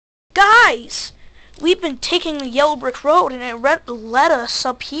guys, we've been taking the yellow brick road and it led us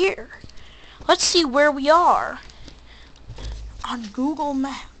up here. Let's see where we are on Google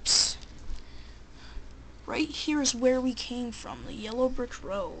Maps. Right here is where we came from, the yellow brick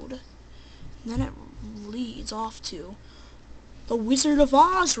road. And then it leads off to the Wizard of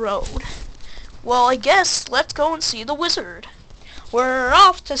Oz road. Well, I guess let's go and see the wizard. We're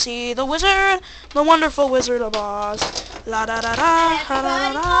off to see the wizard, the wonderful Wizard of Oz. La da da da, la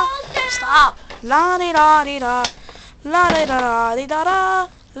da da da. Stop. La di da di da, la di da di da da,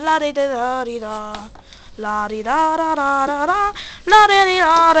 la di da di da, la di da da da da da, la di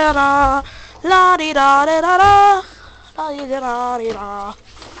da da da, la di da da da da, la di da di da.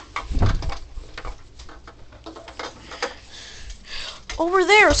 Over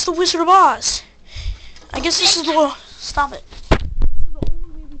there, it's the Wizard of Oz. I guess this is the... Stop it. This is the only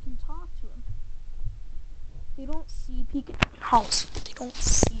way we can talk to him. They don't see Pikachu. They don't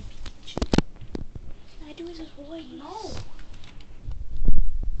see Pikachu. Can I do his voice? No.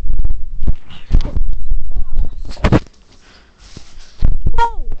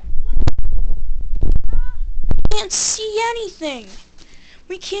 No. We can't see anything.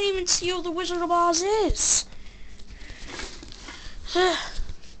 We can't even see who the Wizard of Oz is.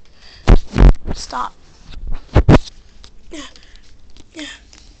 Stop.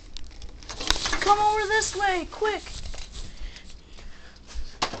 Come over this way, quick.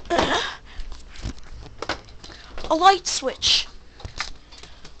 A light switch.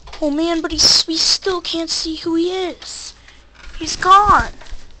 Oh man, but we still can't see who he is. He's gone.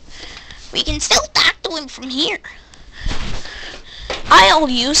 We can still talk to him from here. I'll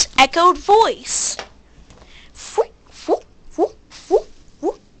use echoed voice.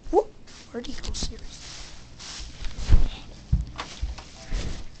 Where'd he go, seriously?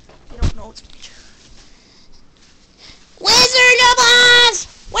 You don't know it's Pikachu. Wizard of Oz!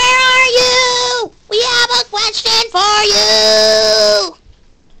 Where are you? We have a question for you!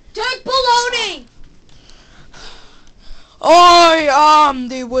 Take baloney! I am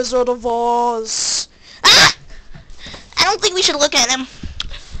the Wizard of Oz. Ah! I don't think we should look at him.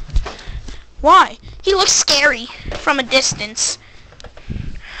 Why? He looks scary from a distance.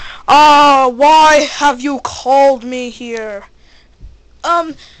 Why have you called me here?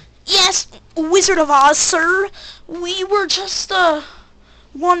 Yes, Wizard of Oz, sir. We were just,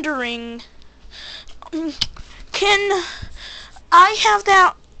 wondering, can I have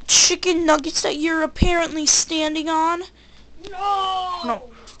that chicken nuggets that you're apparently standing on? No.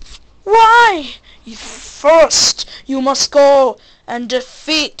 Why? First, you must go and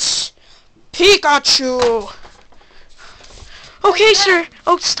defeat Pikachu. Okay, sir.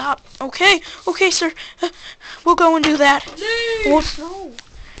 Oh, stop. Okay, sir. We'll go and do that. Well, no.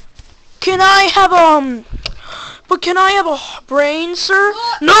 Can I have But can I have a brain, sir?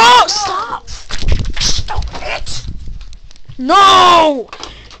 No! Stop! Stop it! No!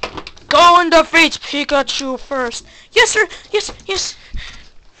 Go and defeat Pikachu first. Yes, sir. Yes.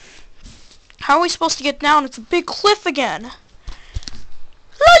 How are we supposed to get down? It's a big cliff again.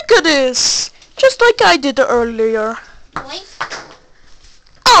 Like it is. Just like I did earlier. What?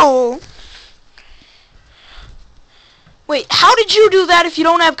 Oh! Wait, how did you do that if you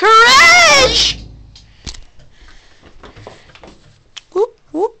don't have courage? Whoop,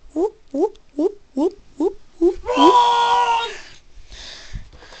 whoop, whoop, whoop, whoop, whoop, whoop, whoop, whoop.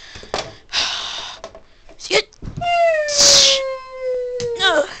 See it?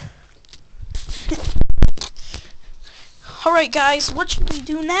 Alright guys, what should we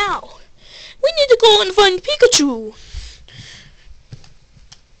do now? We need to go and find Pikachu.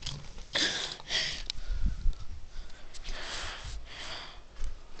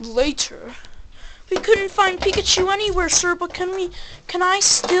 Later. We couldn't find Pikachu anywhere, sir, but can I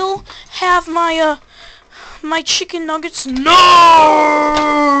still have my my chicken nuggets? No!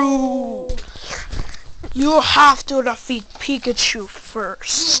 You have to defeat Pikachu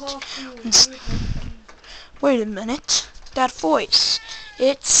first. Wait a minute. That voice.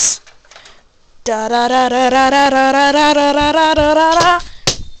 It's da da da da da da da da da da da da da da.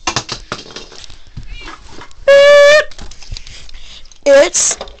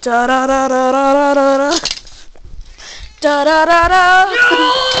 It's da da da da da da da da da da da.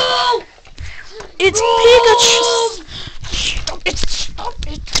 No! It's Pikachu.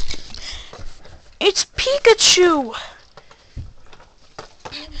 It's Pikachu.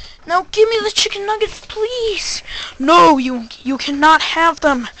 Now give me the chicken nuggets, please. No, you cannot have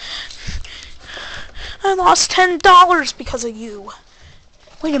them. I lost $10 because of you.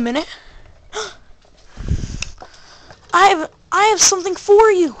 Wait a minute. I have something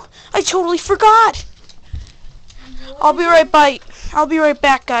for you. I totally forgot. I'll be right back. I'll be right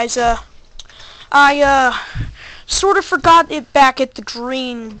back, guys. I sort of forgot it back at the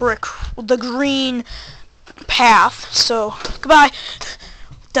green path. So goodbye.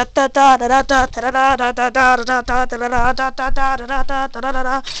 There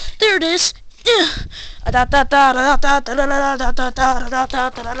it is.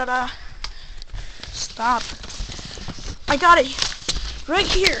 Stop. I got it. Right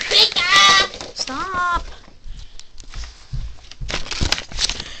here. Stop.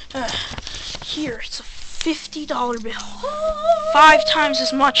 Here, it's a $50 bill. 5 times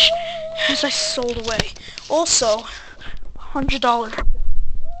as much as I sold away. Also, $100 bill.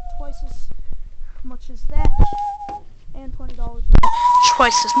 Twice as much as that. And $20 bill.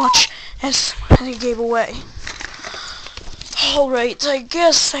 Twice as much as I gave away. Alright, I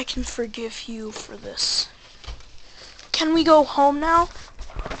guess I can forgive you for this. Can we go home now?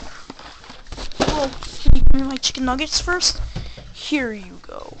 Well, can you give me my chicken nuggets first? Here you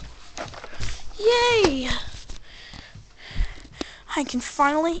go. Yay! I can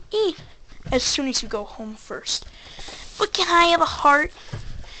finally eat as soon as you go home first. But can I have a heart?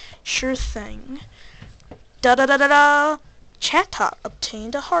 Sure thing. Da-da-da-da-da! Chatot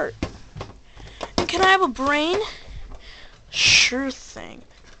obtained a heart. And can I have a brain? Sure thing.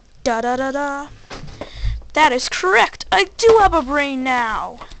 Da-da-da-da! That is correct! I do have a brain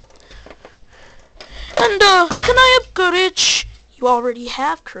now! And, can I have courage? You already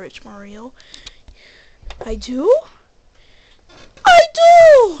have courage, Mario. I do? I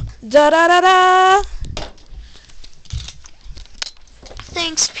do! Da-da-da-da!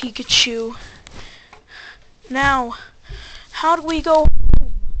 Thanks, Pikachu. Now, how do we go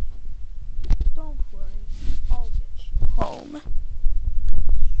home? Don't worry, I'll get you home.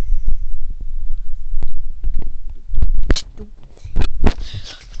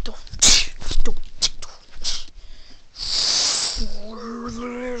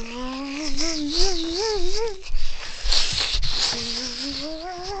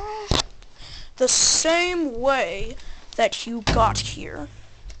 The same way that you got here.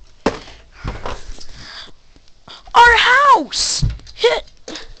 Our house! Hit!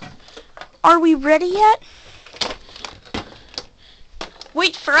 Are we ready yet?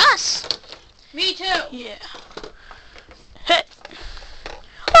 Wait for us! Me too! Yeah. Hit!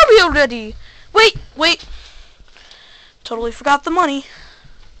 Are we ready? Wait! Totally forgot the money.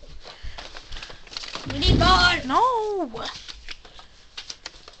 We need more! No!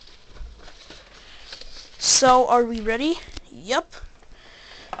 So, are we ready? Yep.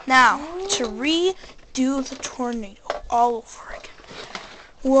 Now, to redo the tornado all over again.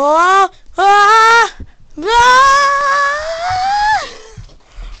 Whoa! Ah! Ah!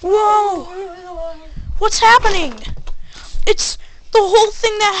 Whoa! What's happening? It's the whole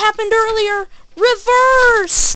thing that happened earlier. Reverse!